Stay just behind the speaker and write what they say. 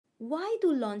Why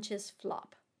do launches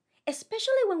flop?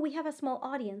 Especially when we have a small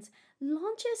audience,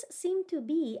 launches seem to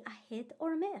be a hit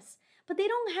or miss, but they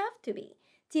don't have to be.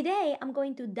 Today, I'm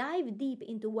going to dive deep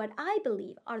into what I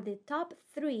believe are the top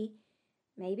three,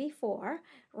 maybe four,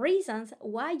 reasons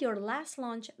why your last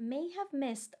launch may have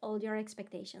missed all your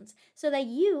expectations so that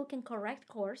you can correct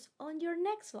course on your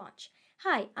next launch.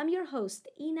 Hi, I'm your host,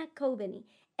 Ina Coveney.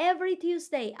 Every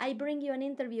Tuesday, I bring you an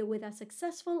interview with a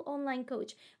successful online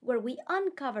coach where we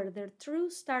uncover their true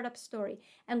startup story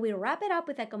and we wrap it up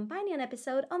with a companion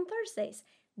episode on Thursdays.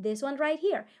 This one right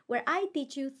here, where I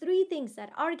teach you three things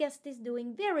that our guest is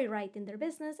doing very right in their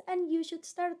business and you should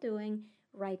start doing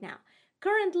right now.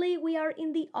 Currently, we are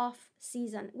in the off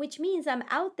season, which means I'm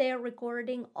out there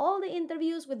recording all the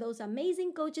interviews with those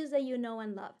amazing coaches that you know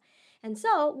and love. And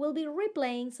so we'll be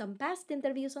replaying some past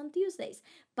interviews on Tuesdays,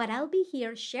 but I'll be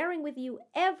here sharing with you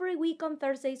every week on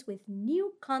Thursdays with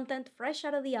new content fresh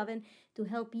out of the oven to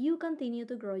help you continue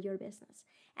to grow your business.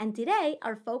 And today,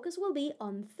 our focus will be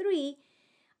on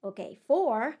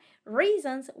four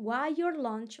reasons why your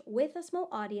launch with a small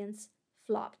audience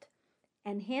flopped.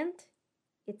 And hint,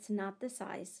 it's not the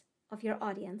size of your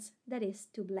audience that is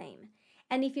to blame.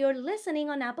 And if you're listening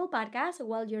on Apple Podcasts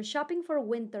while you're shopping for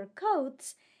winter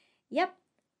coats, yep,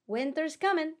 winter's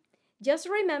coming. Just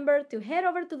remember to head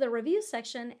over to the review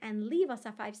section and leave us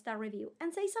a 5-star review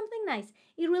and say something nice.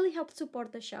 It really helps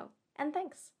support the show. And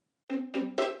thanks.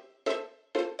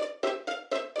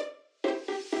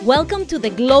 Welcome to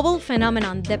The Global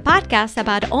Phenomenon, the podcast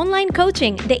about online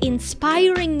coaching, the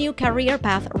inspiring new career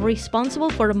path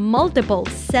responsible for multiple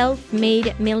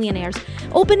self-made millionaires,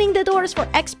 opening the doors for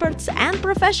experts and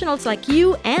professionals like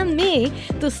you and me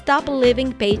to stop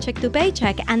living paycheck to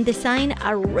paycheck and design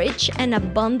a rich and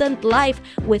abundant life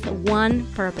with one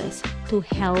purpose: to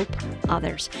help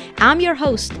others. I'm your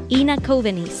host, Ina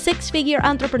Coveney, six-figure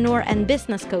entrepreneur and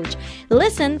business coach.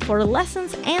 Listen for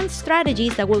lessons and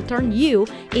strategies that will turn you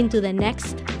into the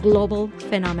next global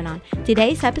phenomenon.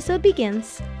 Today's episode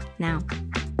begins now.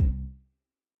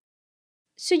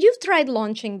 So you've tried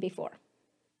launching before,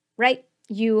 right?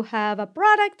 You have a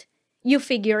product, you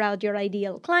figure out your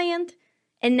ideal client,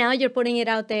 and now you're putting it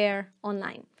out there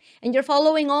online. And you're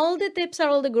following all the tips that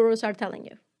all the gurus are telling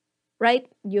you, right?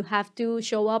 You have to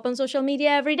show up on social media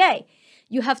every day.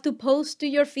 You have to post to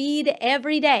your feed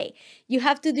every day. You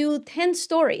have to do 10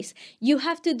 stories. You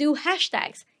have to do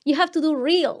hashtags. You have to do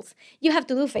reels. You have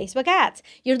to do Facebook ads.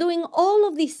 You're doing all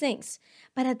of these things.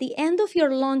 But at the end of your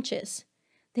launches,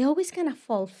 they always kind of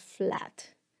fall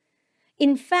flat.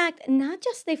 In fact, it's not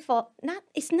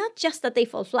just that they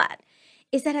fall flat.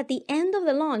 It's that at the end of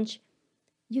the launch,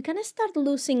 you kind of start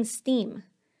losing steam,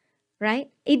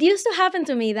 right? It used to happen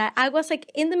to me that I was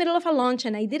like in the middle of a launch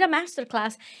and I did a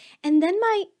masterclass, and then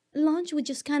my launch would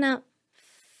just kind of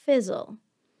fizzle,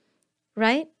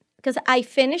 right? Because I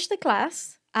finished the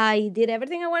class, I did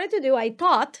everything I wanted to do, I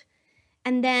taught,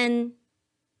 and then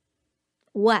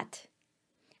what?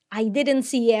 I didn't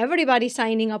see everybody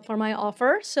signing up for my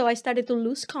offer, so I started to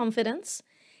lose confidence,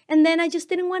 and then I just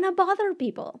didn't want to bother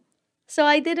people. So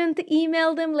I didn't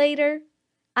email them later.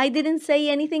 I didn't say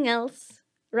anything else,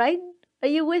 right? Are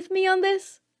you with me on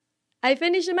this? I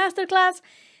finished the masterclass.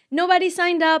 Nobody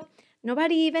signed up.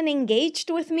 Nobody even engaged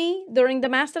with me during the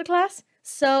masterclass.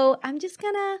 So I'm just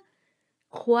gonna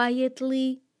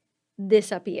quietly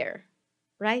disappear,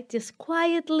 right? Just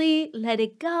quietly let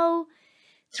it go.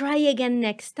 Try again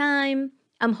next time.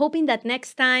 I'm hoping that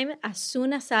next time, as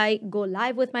soon as I go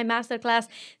live with my masterclass,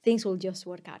 things will just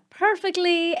work out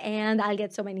perfectly and I'll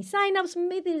get so many signups.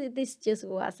 Maybe this just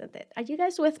wasn't it. Are you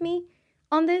guys with me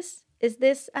on this? Is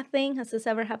this a thing? Has this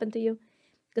ever happened to you?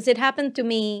 Because it happened to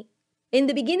me in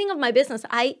the beginning of my business.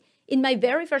 In my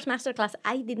very first masterclass,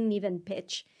 I didn't even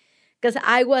pitch because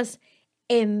I was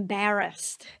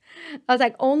embarrassed. I was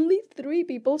like, only 3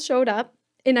 people showed up,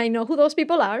 and I know who those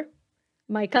people are.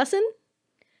 My cousin,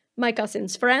 my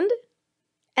cousin's friend,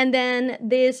 and then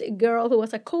this girl who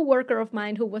was a coworker of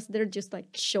mine who was there just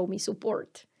like show me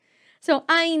support. So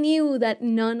I knew that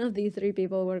none of these 3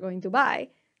 people were going to buy,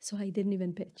 so I didn't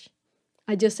even pitch.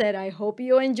 I just said, I hope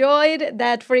you enjoyed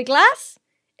that free class,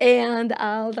 and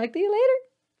I'll talk to you later.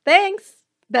 Thanks.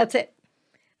 That's it,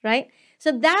 right?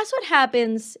 So that's what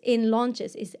happens in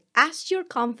launches is as your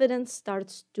confidence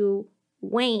starts to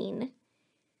wane,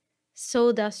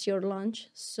 so does your launch,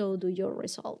 so do your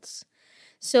results.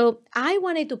 So I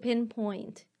wanted to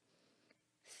pinpoint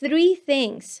 3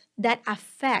 things that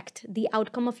affect the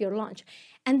outcome of your launch,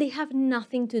 and they have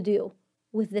nothing to do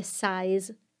with the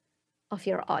size of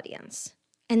your audience.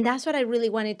 And that's what I really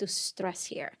wanted to stress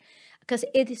here, because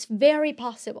it is very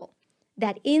possible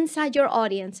that inside your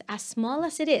audience, as small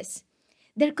as it is,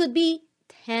 There could be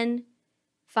 10,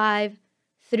 5,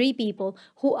 3 people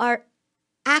who are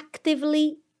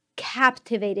actively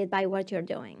captivated by what you're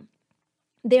doing.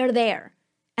 They're there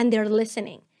and they're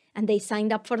listening and they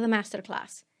signed up for the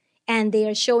masterclass and they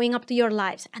are showing up to your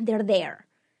lives and they're there.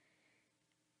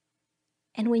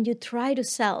 And when you try to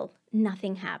sell,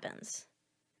 nothing happens.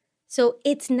 So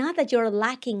it's not that you're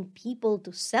lacking people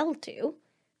to sell to.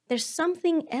 There's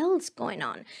something else going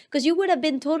on, because you would have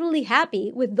been totally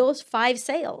happy with those 5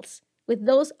 sales, with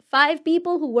those 5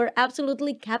 people who were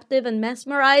absolutely captive and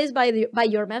mesmerized by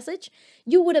your message.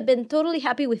 You would have been totally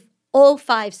happy with all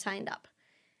 5 signed up.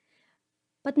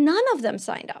 But none of them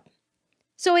signed up.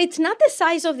 So it's not the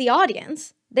size of the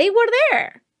audience. They were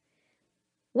there.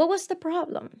 What was the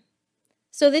problem?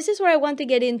 So this is where I want to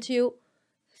get into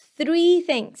 3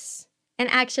 things. And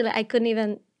actually, I couldn't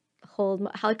even hold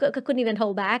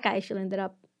back. I actually ended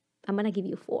up, I'm going to give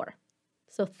you 4.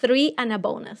 So 3 and a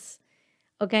bonus.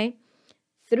 Okay?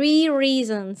 3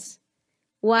 reasons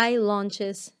why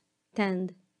launches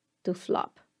tend to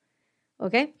flop.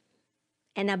 Okay?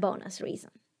 And a bonus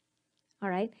reason. All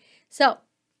right? So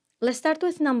let's start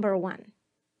with number 1.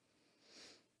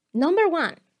 Number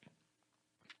 1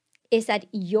 is that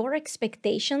your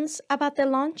expectations about the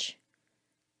launch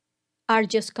are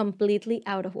just completely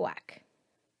out of whack.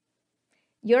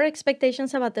 Your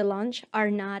expectations about the launch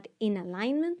are not in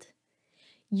alignment.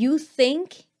 You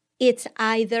think it's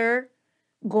either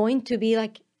going to be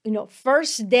like,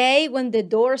 first day when the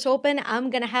doors open, I'm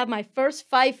going to have my first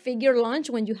 5-figure launch,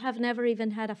 when you have never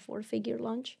even had a 4-figure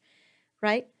launch,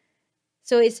 right?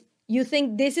 So you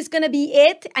think this is going to be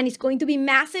it, and it's going to be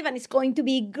massive, and it's going to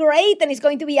be great, and it's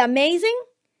going to be amazing.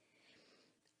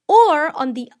 Or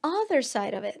on the other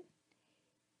side of it,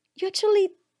 you actually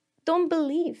don't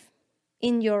believe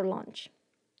in your launch.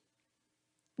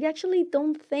 You actually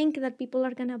don't think that people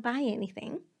are going to buy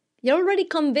anything. You're already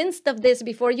convinced of this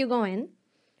before you go in.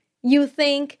 You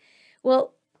think,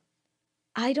 well,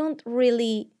 I don't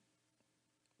really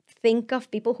think of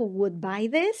people who would buy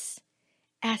this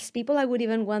as people I would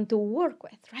even want to work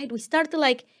with, right? We start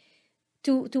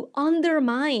to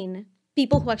undermine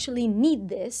people who actually need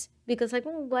this because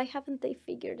why haven't they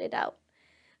figured it out,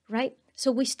 right?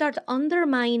 So we start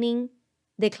undermining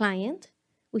the client.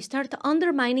 We start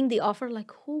undermining the offer,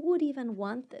 who would even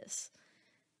want this?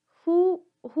 Who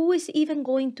is even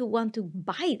going to want to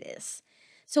buy this?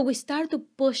 So we start to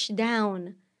push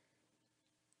down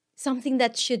something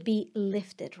that should be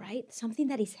lifted, right? Something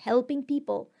that is helping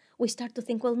people. We start to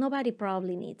think, well, nobody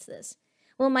probably needs this.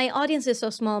 Well, my audience is so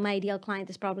small, my ideal client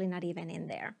is probably not even in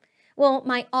there. Well,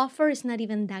 my offer is not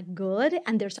even that good,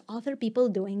 and there's other people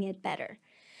doing it better.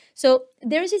 So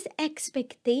there's this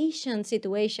expectation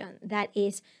situation that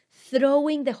is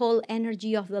throwing the whole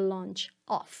energy of the launch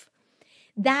off.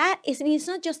 It's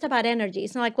not just about energy.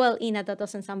 It's not like, well, Ina, that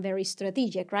doesn't sound very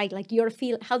strategic, right?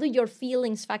 How do your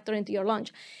feelings factor into your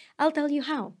launch? I'll tell you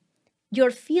how. Your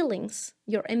feelings,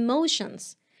 your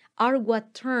emotions are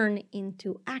what turn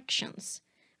into actions,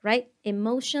 right?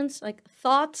 Emotions, like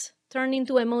thoughts turn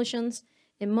into emotions.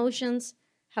 Emotions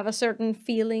have a certain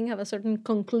feeling, have a certain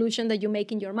conclusion that you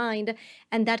make in your mind,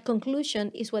 and that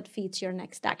conclusion is what feeds your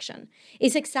next action.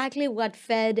 It's exactly what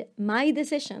fed my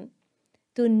decision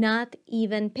to not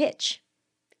even pitch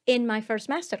in my first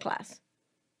masterclass.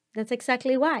 That's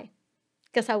exactly why.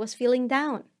 Because I was feeling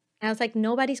down. I was like,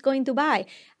 nobody's going to buy.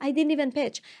 I didn't even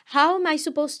pitch. How am I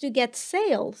supposed to get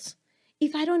sales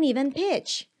if I don't even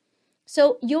pitch?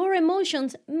 So your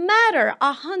emotions matter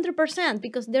 100%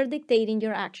 because they're dictating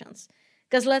your actions.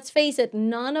 Because let's face it,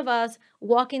 none of us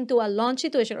walk into a launch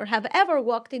situation or have ever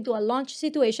walked into a launch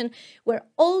situation where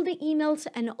all the emails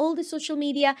and all the social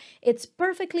media, it's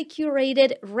perfectly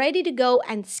curated, ready to go,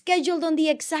 and scheduled on the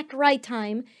exact right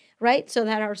time, right? So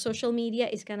that our social media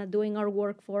is kind of doing our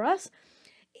work for us.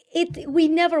 We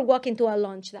never walk into a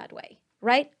launch that way,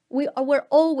 right? We're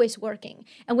always working.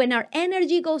 And when our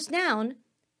energy goes down,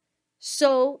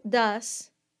 so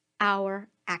does our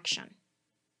action.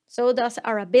 So does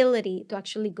our ability to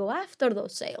actually go after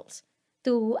those sales,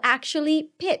 to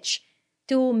actually pitch,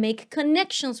 to make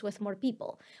connections with more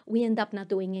people. We end up not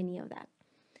doing any of that.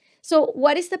 So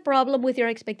what is the problem with your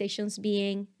expectations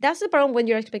being? That's the problem when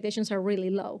your expectations are really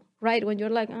low, right? When you're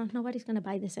like, oh, nobody's going to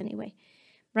buy this anyway,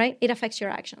 right? It affects your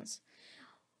actions.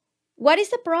 What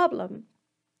is the problem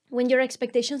when your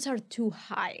expectations are too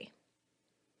high?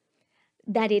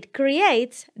 That it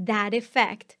creates that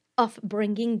effect of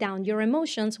bringing down your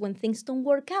emotions when things don't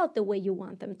work out the way you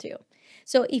want them to.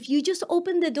 So if you just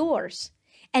open the doors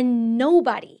and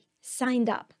nobody signed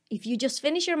up, if you just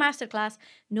finish your masterclass,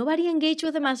 nobody engaged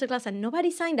with the masterclass and nobody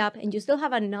signed up, and you still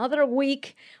have another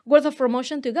week worth of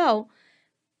promotion to go,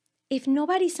 if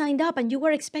nobody signed up and you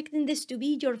were expecting this to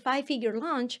be your 5-figure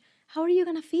launch, how are you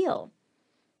going to feel?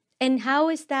 And how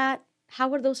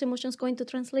are those emotions going to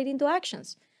translate into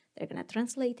actions? They're going to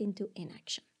translate into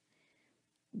inaction.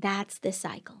 That's the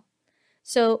cycle.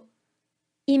 So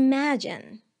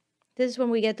imagine, this is when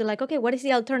we get to like, okay, what is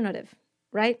the alternative,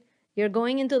 right? You're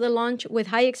going into the launch with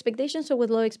high expectations or with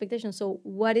low expectations. So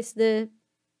what is the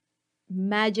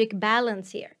magic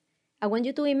balance here? I want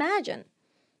you to imagine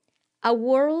a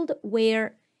world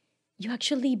where you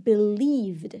actually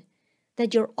believed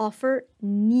that your offer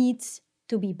needs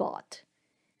to be bought,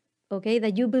 okay?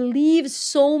 That you believe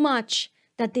so much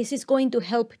that this is going to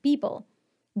help people,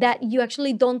 that you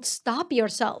actually don't stop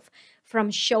yourself from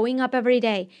showing up every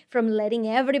day, from letting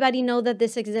everybody know that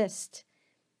this exists,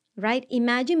 right?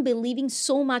 Imagine believing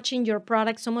so much in your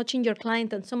product, so much in your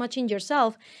client, and so much in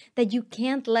yourself that you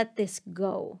can't let this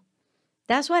go.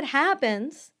 That's what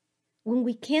happens when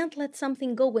we can't let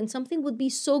something go. When something would be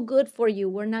so good for you,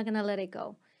 we're not going to let it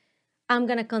go. I'm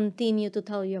going to continue to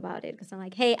tell you about it because I'm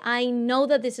like, hey, I know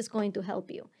that this is going to help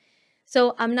you.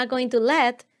 So I'm not going to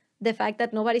let the fact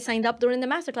that nobody signed up during the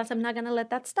masterclass, I'm not going to let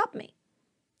that stop me.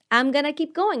 I'm going to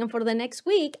keep going. And for the next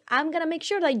week, I'm going to make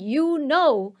sure that you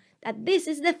know that this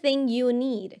is the thing you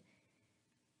need.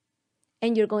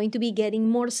 And you're going to be getting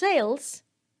more sales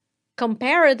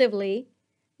comparatively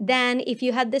than if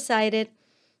you had decided,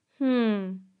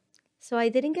 so I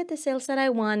didn't get the sales that I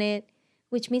wanted,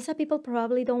 which means that people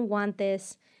probably don't want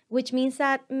this, which means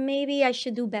that maybe I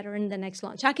should do better in the next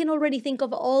launch. I can already think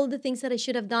of all the things that I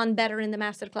should have done better in the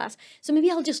masterclass. So maybe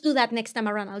I'll just do that next time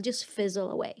around. I'll just fizzle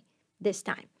away this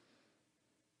time.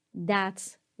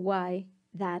 That's why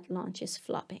that launch is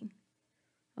flopping,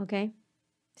 okay?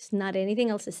 It's not anything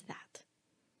else, it's that.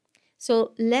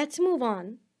 So let's move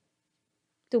on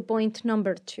to point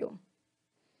number 2.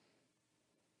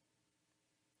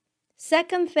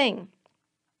 Second thing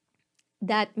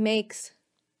that makes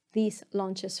these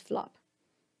launches flop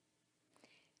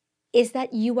is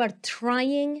that you are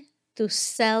trying to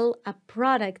sell a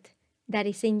product that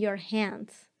is in your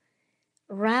hands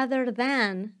rather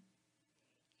than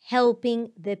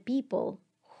helping the people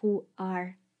who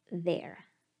are there.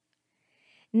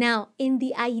 Now, in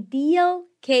the ideal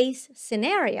case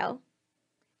scenario,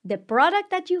 the product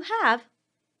that you have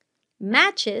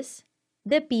matches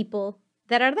the people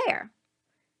that are there.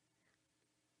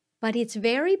 But it's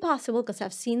very possible, because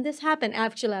I've seen this happen.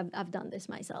 Actually, I've done this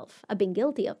myself. I've been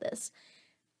guilty of this.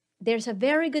 There's a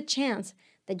very good chance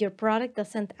that your product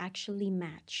doesn't actually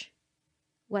match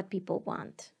what people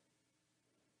want.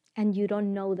 And you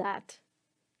don't know that.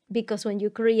 Because when you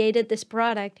created this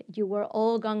product, you were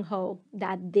all gung-ho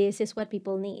that this is what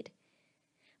people need.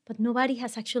 But nobody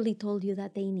has actually told you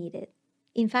that they need it.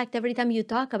 In fact, every time you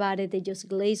talk about it, they just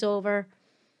glaze over.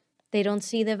 They don't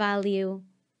see the value.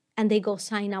 And they go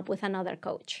sign up with another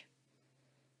coach.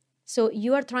 So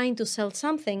you are trying to sell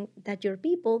something that your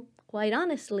people, quite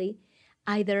honestly,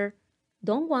 either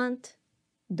don't want,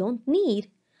 don't need,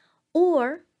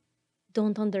 or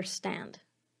don't understand.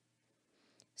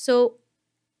 So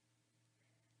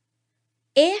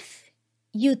if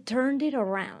you turned it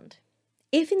around,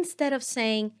 if instead of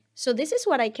saying, so this is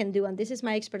what I can do, and this is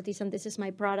my expertise, and this is my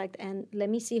product, and let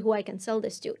me see who I can sell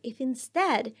this to. If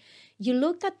instead you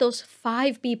looked at those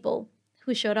 5 people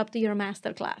who showed up to your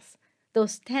masterclass,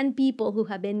 those 10 people who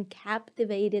have been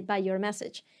captivated by your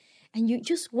message, and you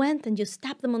just went and you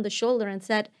tapped them on the shoulder and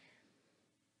said,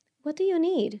 what do you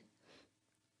need?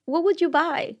 What would you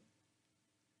buy?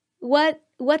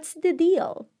 What's the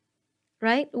deal,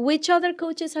 right? Which other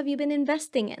coaches have you been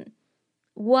investing in?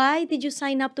 Why did you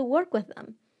sign up to work with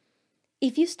them?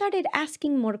 If you started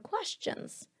asking more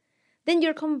questions, then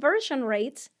your conversion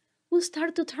rates will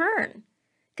start to turn,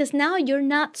 because now you're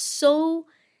not so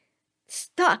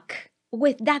stuck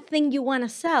with that thing you want to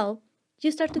sell. You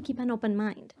start to keep an open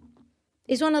mind.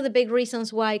 It's one of the big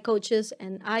reasons why coaches,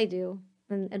 and I do,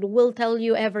 and will tell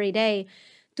you every day,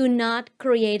 do not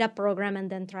create a program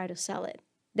and then try to sell it.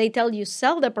 They tell you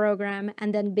sell the program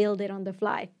and then build it on the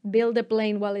fly. Build a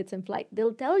plane while it's in flight.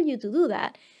 They'll tell you to do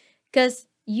that because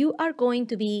you are going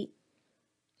to be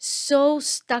so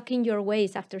stuck in your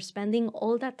ways after spending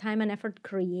all that time and effort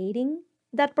creating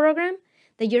that program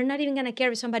that you're not even going to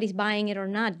care if somebody's buying it or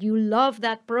not. You love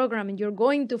that program and you're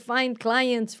going to find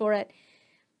clients for it.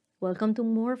 Welcome to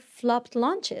more flopped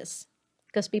launches,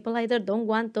 because people either don't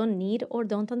want, don't need, or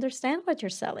don't understand what you're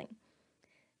selling.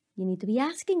 You need to be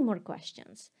asking more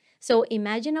questions. So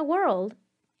imagine a world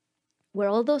where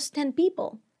all those 10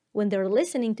 people, when they're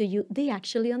listening to you, they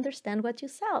actually understand what you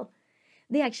sell.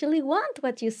 They actually want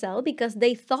what you sell because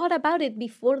they thought about it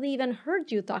before they even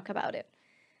heard you talk about it.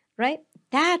 right?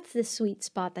 That's the sweet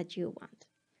spot that you want.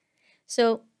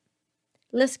 So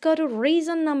let's go to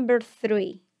reason number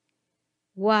 3,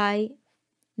 why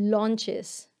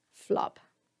launches flop.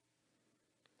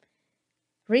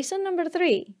 Reason number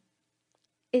 3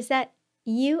 is that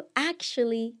you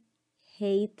actually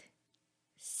hate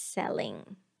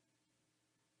selling.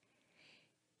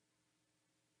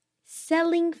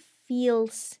 Selling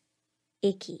feels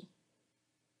icky.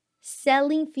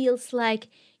 Selling feels like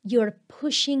you're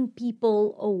pushing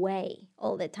people away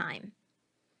all the time.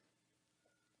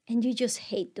 And you just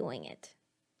hate doing it.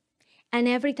 And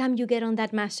every time you get on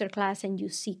that masterclass and you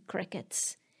see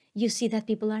crickets, you see that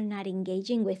people are not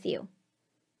engaging with you.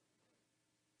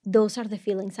 Those are the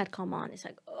feelings that come on. It's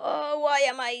like, oh, why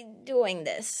am I doing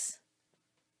this?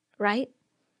 Right?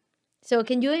 So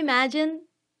can you imagine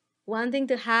wanting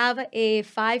to have a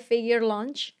 5-figure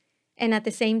launch and at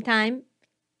the same time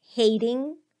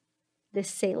hating the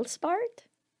sales part?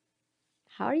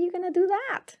 How are you going to do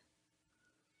that?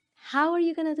 How are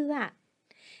you going to do that?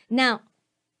 Now,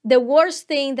 the worst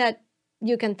thing that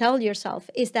you can tell yourself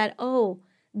is that, oh,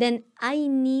 then I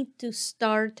need to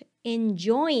start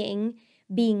enjoying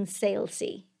being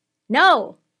salesy.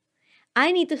 No,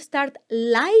 I need to start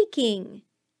liking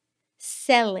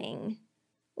selling.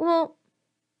 Well,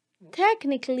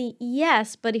 technically,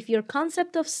 yes, but if your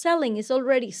concept of selling is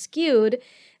already skewed,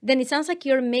 then it sounds like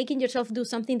you're making yourself do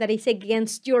something that is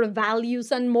against your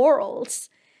values and morals.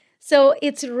 So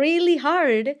it's really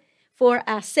hard for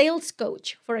a sales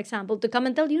coach, for example, to come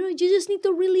and tell you, you just need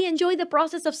to really enjoy the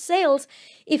process of sales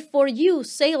if for you,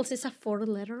 sales is a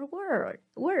 4-letter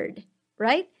word,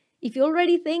 right? If you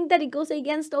already think that it goes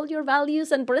against all your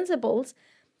values and principles,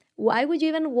 why would you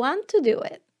even want to do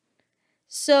it?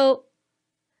 So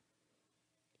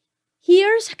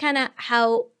here's kind of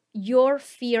how your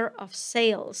fear of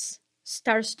sales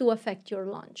starts to affect your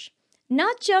launch.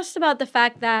 Not just about the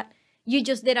fact that you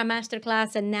just did a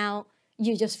masterclass and now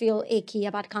you just feel icky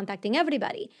about contacting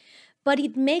everybody, but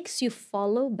it makes you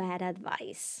follow bad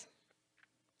advice.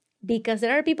 Because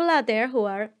there are people out there who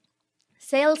are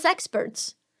sales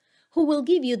experts who will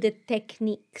give you the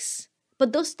techniques.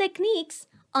 But those techniques,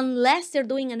 unless they're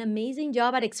doing an amazing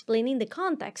job at explaining the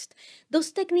context,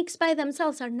 those techniques by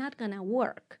themselves are not going to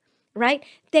work, right?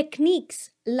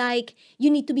 Techniques like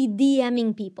you need to be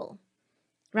DMing people,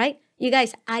 right? You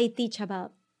guys, I teach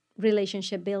about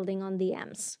relationship building on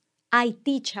DMs. I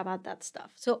teach about that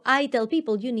stuff. So I tell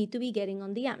people you need to be getting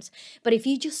on DMs. But if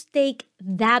you just take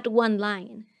that one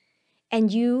line and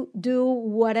you do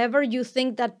whatever you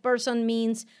think that person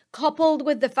means, coupled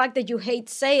with the fact that you hate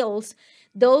sales,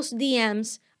 those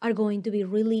DMs are going to be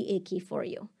really icky for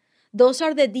you. Those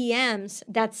are the DMs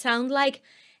that sound like,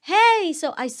 hey,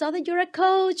 so I saw that you're a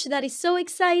coach. That is so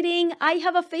exciting. I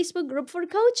have a Facebook group for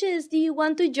coaches. Do you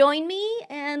want to join me?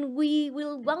 And we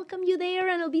will welcome you there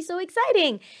and it'll be so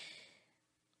exciting.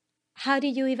 How do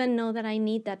you even know that I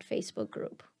need that Facebook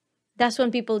group? That's when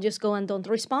people just go and don't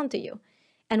respond to you.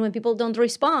 And when people don't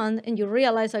respond and you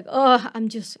realize like, oh, I'm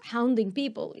just hounding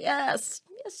people. Yes,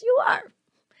 you are,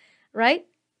 right?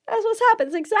 That's what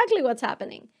happens, exactly what's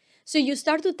happening. So you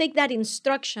start to take that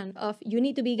instruction of you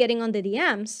need to be getting on the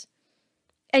DMs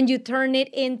and you turn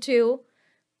it into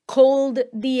cold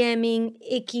DMing,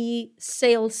 icky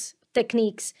sales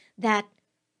techniques that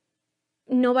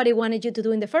nobody wanted you to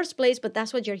do in the first place, but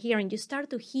that's what you're hearing. You start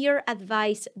to hear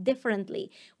advice differently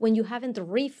when you haven't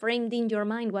reframed in your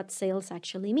mind what sales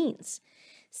actually means.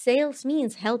 Sales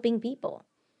means helping people.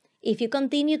 If you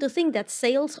continue to think that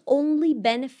sales only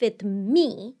benefit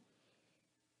me,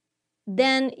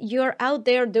 then you're out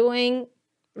there doing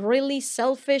really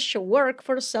selfish work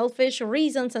for selfish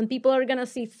reasons and people are going to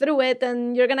see through it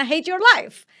and you're going to hate your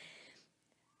life.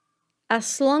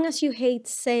 As long as you hate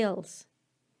sales,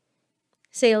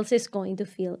 sales is going to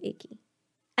feel icky.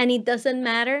 And it doesn't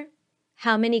matter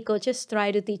how many coaches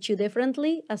try to teach you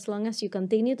differently, as long as you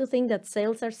continue to think that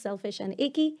sales are selfish and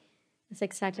icky, that's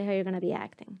exactly how you're going to be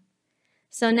acting.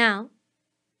 So now,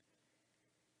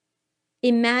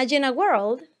 imagine a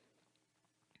world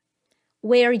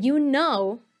where you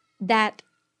know that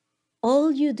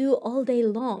all you do all day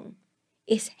long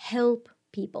is help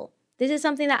people. This is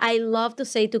something that I love to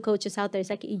say to coaches out there.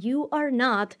 It's like, you are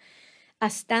not a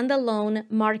standalone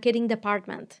marketing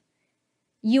department.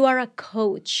 You are a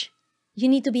coach. You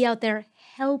need to be out there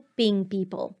helping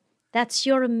people. That's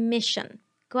your mission.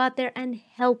 Go out there and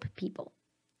help people.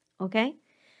 Okay?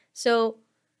 So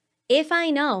if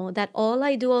I know that all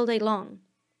I do all day long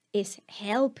is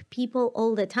help people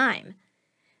all the time,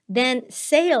 then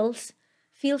sales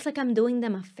feels like I'm doing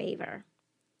them a favor.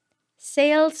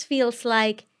 Sales feels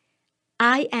like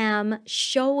I am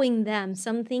showing them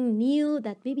something new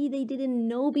that maybe they didn't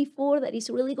know before that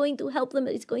is really going to help them,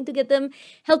 that is going to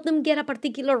help them get a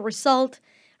particular result,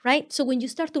 right? So when you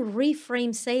start to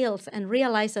reframe sales and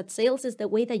realize that sales is the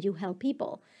way that you help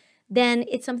people, then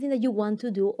it's something that you want to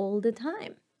do all the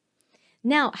time.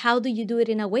 Now, how do you do it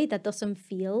in a way that doesn't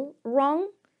feel wrong?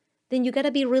 Then you got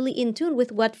to be really in tune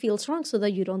with what feels wrong so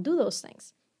that you don't do those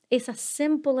things. It's as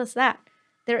simple as that.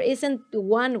 There isn't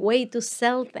one way to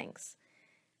sell things.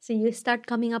 So you start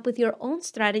coming up with your own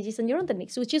strategies and your own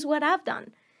techniques, which is what I've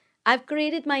done. I've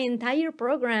created my entire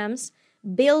programs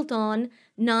built on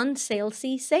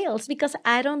non-salesy sales because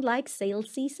I don't like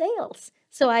salesy sales.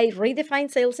 So I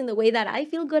redefine sales in the way that I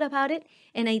feel good about it,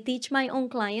 and I teach my own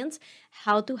clients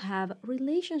how to have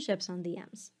relationships on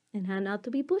DMs and how not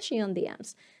to be pushy on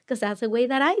DMs, because that's the way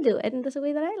that I do it and that's the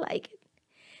way that I like it.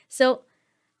 So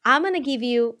I'm going to give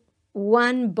you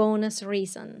one bonus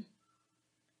reason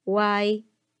why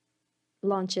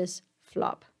launches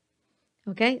flop.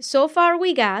 Okay, so far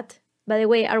we got, by the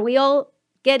way, are we all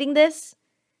getting this?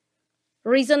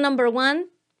 Reason number one,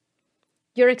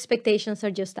 your expectations are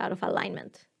just out of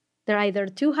alignment. They're either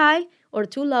too high or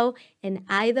too low, and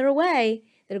either way,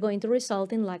 they're going to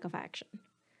result in lack of action.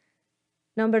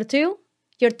 Number two,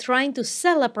 you're trying to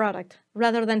sell a product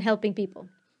rather than helping people.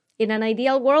 In an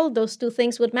ideal world, those two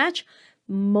things would match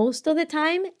most of the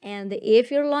time, and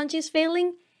if your launch is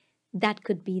failing, that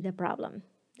could be the problem.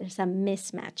 There's a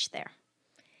mismatch there.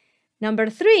 Number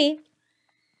three,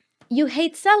 you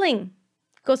hate selling.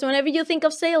 Because whenever you think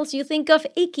of sales, you think of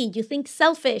icky, you think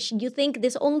selfish, you think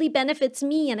this only benefits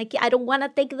me and I don't want to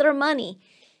take their money.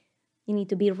 You need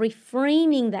to be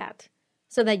reframing that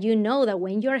so that you know that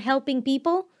when you're helping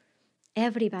people,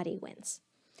 everybody wins.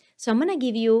 So I'm going to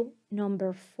give you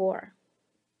number 4,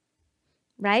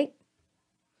 right?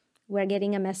 We're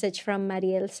getting a message from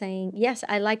Mariel saying, yes,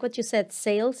 I like what you said.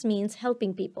 Sales means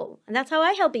helping people. And that's how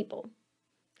I help people.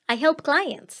 I help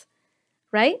clients,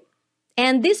 right?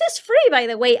 And this is free, by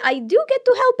the way. I do get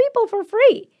to help people for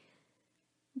free.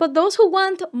 But those who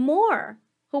want more,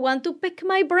 who want to pick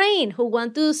my brain, who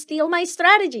want to steal my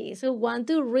strategies, who want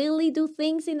to really do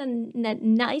things in a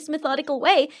nice, methodical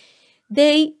way,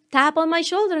 they tap on my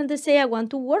shoulder and they say, I want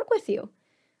to work with you.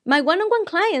 My one-on-one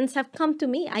clients have come to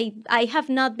me. I have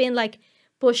not been like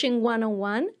pushing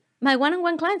one-on-one. My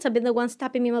one-on-one clients have been the ones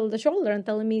tapping me on the shoulder and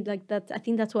telling me like that, I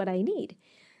think that's what I need,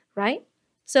 right?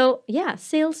 So yeah,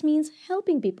 sales means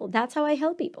helping people. That's how I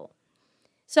help people.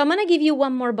 So I'm going to give you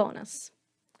one more bonus.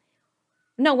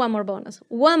 No, one more bonus.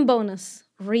 One bonus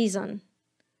reason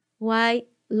why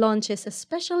launches,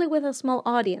 especially with a small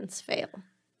audience, fail.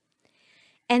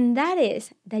 And that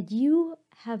is that you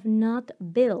have not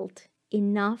built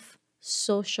enough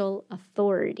social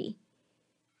authority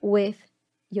with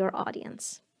your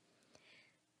audience.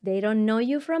 They don't know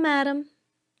you from Adam.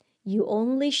 You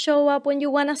only show up when you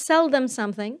want to sell them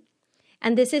something.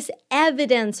 And this is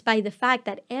evidenced by the fact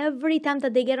that every time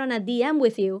that they get on a DM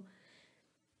with you,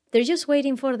 they're just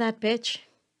waiting for that pitch.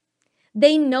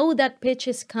 They know that pitch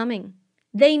is coming.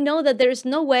 They know that there's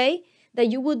no way that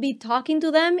you would be talking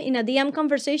to them in a DM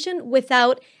conversation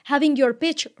without having your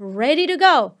pitch ready to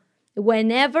go.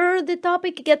 Whenever the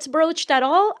topic gets broached at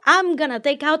all, I'm going to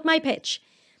take out my pitch.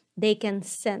 They can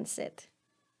sense it.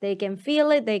 They can feel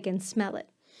it. They can smell it.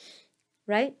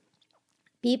 Right?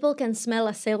 People can smell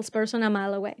a salesperson a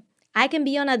mile away. I can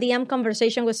be on a DM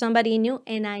conversation with somebody new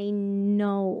and I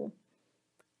know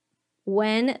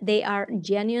when they are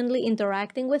genuinely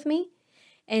interacting with me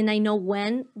and I know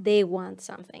when they want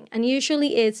something. And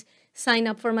usually it's sign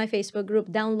up for my Facebook group,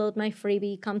 download my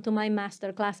freebie, come to my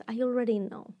masterclass. I already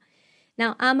know.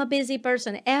 Now, I'm a busy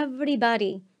person.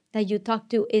 Everybody that you talk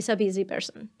to is a busy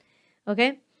person,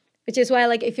 okay? Which is why,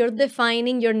 like, if you're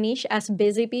defining your niche as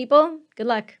busy people, good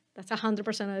luck. That's 100%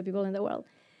 of the people in the world.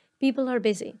 People are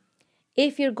busy.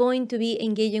 If you're going to be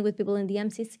engaging with people in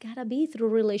DMs, it's gotta be through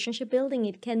relationship building.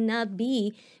 It cannot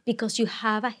be because you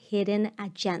have a hidden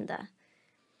agenda,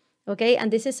 okay?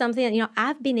 And this is something that,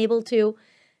 I've been able to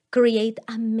create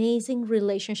amazing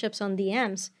relationships on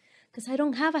DMs because I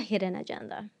don't have a hidden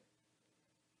agenda.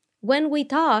 When we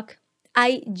talk,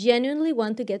 I genuinely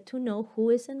want to get to know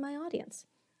who is in my audience.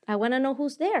 I want to know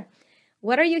who's there.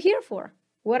 What are you here for?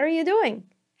 What are you doing?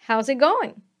 How's it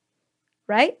going?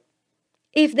 Right?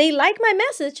 If they like my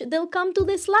message, they'll come to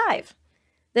this live.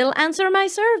 They'll answer my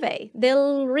survey.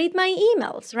 They'll read my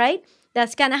emails, right?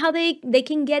 That's kind of how they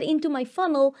can get into my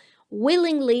funnel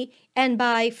willingly and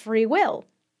by free will.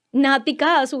 Not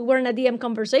because we were in a DM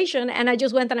conversation and I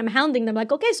just went and I'm hounding them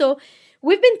like, okay, so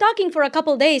we've been talking for a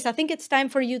couple days. I think it's time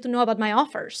for you to know about my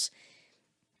offers.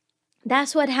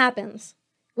 That's what happens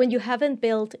when you haven't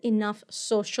built enough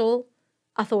social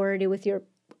authority with your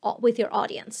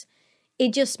audience.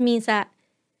 It just means that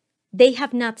they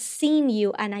have not seen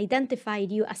you and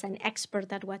identified you as an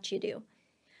expert at what you do.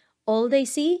 All they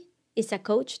see is a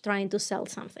coach trying to sell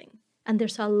something. And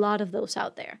there's a lot of those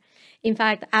out there. In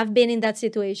fact, I've been in that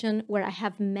situation where I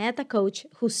have met a coach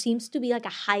who seems to be like a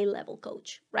high-level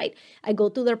coach, right? I go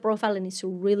to their profile and it's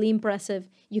really impressive.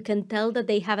 You can tell that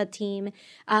they have a team.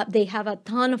 They have a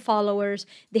ton of followers.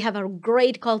 They have a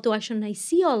great call to action. And I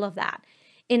see all of that.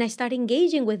 And I start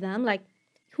engaging with them like,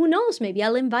 who knows, maybe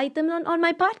I'll invite them on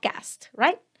my podcast,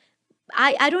 right?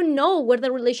 I don't know where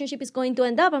the relationship is going to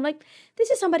end up. I'm like,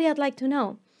 this is somebody I'd like to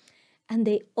know. And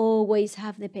they always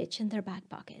have the pitch in their back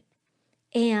pocket.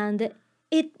 And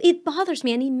it bothers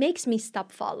me and it makes me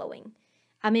stop following.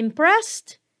 I'm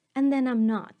impressed and then I'm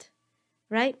not,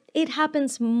 right? It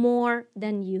happens more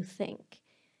than you think.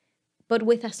 But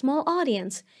with a small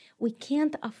audience, we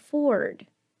can't afford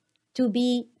to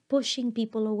be pushing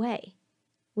people away.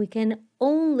 We can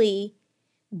only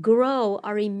grow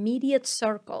our immediate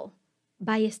circle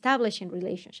by establishing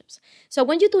relationships. So I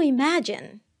want you to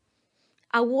imagine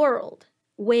a world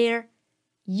where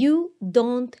you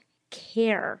don't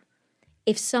care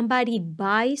if somebody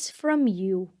buys from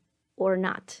you or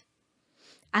not.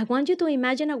 I want you to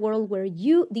imagine a world where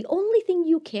the only thing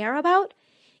you care about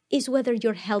is whether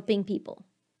you're helping people.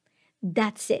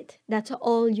 That's it. That's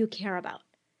all you care about.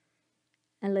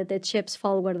 And let the chips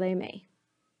fall where they may.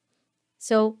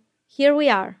 So here we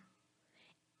are.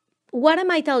 What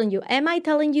am I telling you? Am I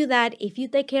telling you that if you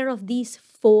take care of these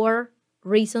 4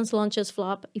 reasons launches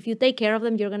flop, if you take care of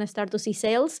them, you're going to start to see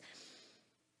sales?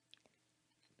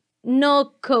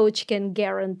 No coach can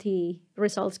guarantee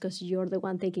results because you're the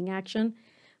one taking action.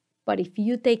 But if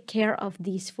you take care of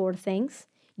these 4 things,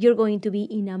 you're going to be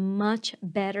in a much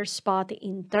better spot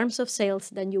in terms of sales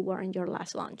than you were in your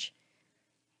last launch.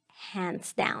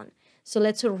 Hands down. So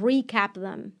let's recap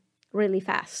them really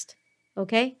fast.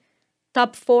 Okay?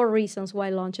 Top 4 reasons why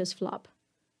launches flop.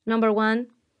 Number 1,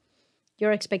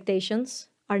 your expectations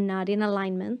are not in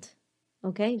alignment,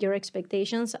 okay? Your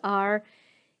expectations are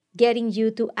getting you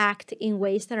to act in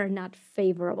ways that are not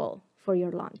favorable for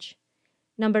your launch.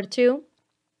 Number 2,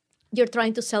 you're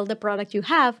trying to sell the product you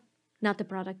have, not the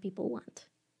product people want.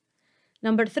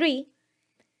 Number 3,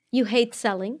 you hate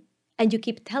selling and you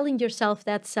keep telling yourself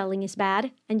that selling is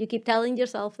bad and you keep telling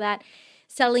yourself that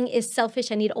selling is selfish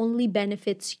and it only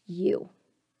benefits you.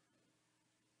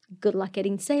 Good luck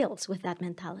getting sales with that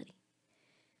mentality.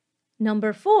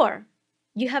 Number 4,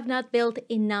 you have not built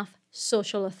enough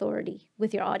social authority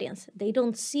with your audience. They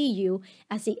don't see you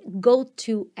as the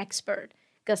go-to expert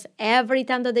because every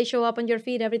time that they show up on your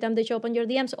feed, every time they show up on your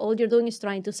DMs, all you're doing is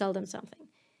trying to sell them something.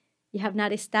 You have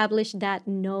not established that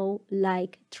know,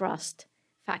 like, trust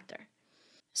factor.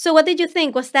 So what did you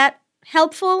think? Was that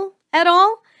helpful at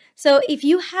all? So if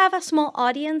you have a small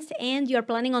audience and you're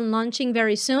planning on launching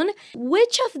very soon,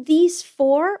 which of these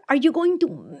 4 are you going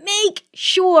to make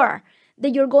sure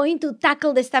that you're going to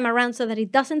tackle this time around so that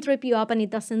it doesn't trip you up and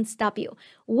it doesn't stop you?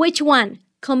 Which one?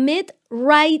 Commit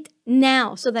right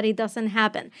now so that it doesn't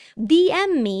happen.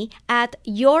 DM me at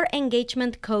Your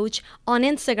Engagement Coach on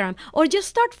Instagram or just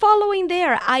start following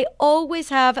there. I always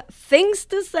have things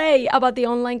to say about the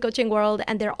online coaching world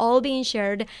and they're all being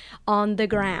shared on the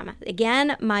gram.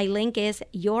 Again, my link is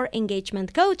Your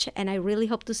Engagement Coach and I really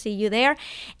hope to see you there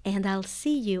and I'll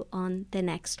see you on the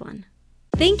next one.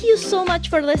 Thank you so much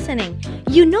for listening.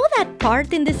 You know that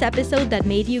part in this episode that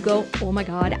made you go, oh my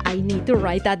God, I need to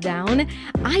write that down?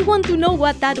 I want to know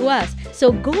what that was.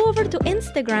 So go over to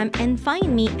Instagram and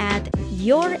find me at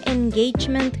Your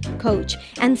Engagement Coach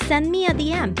and send me a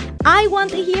DM. I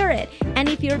want to hear it. And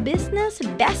if your business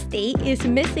bestie is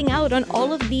missing out on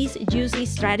all of these juicy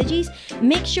strategies,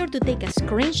 make sure to take a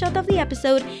screenshot of the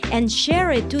episode and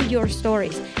share it to your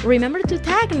stories. Remember to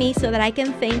tag me so that I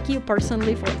can thank you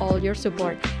personally for all your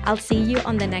support. I'll see you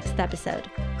on the next episode.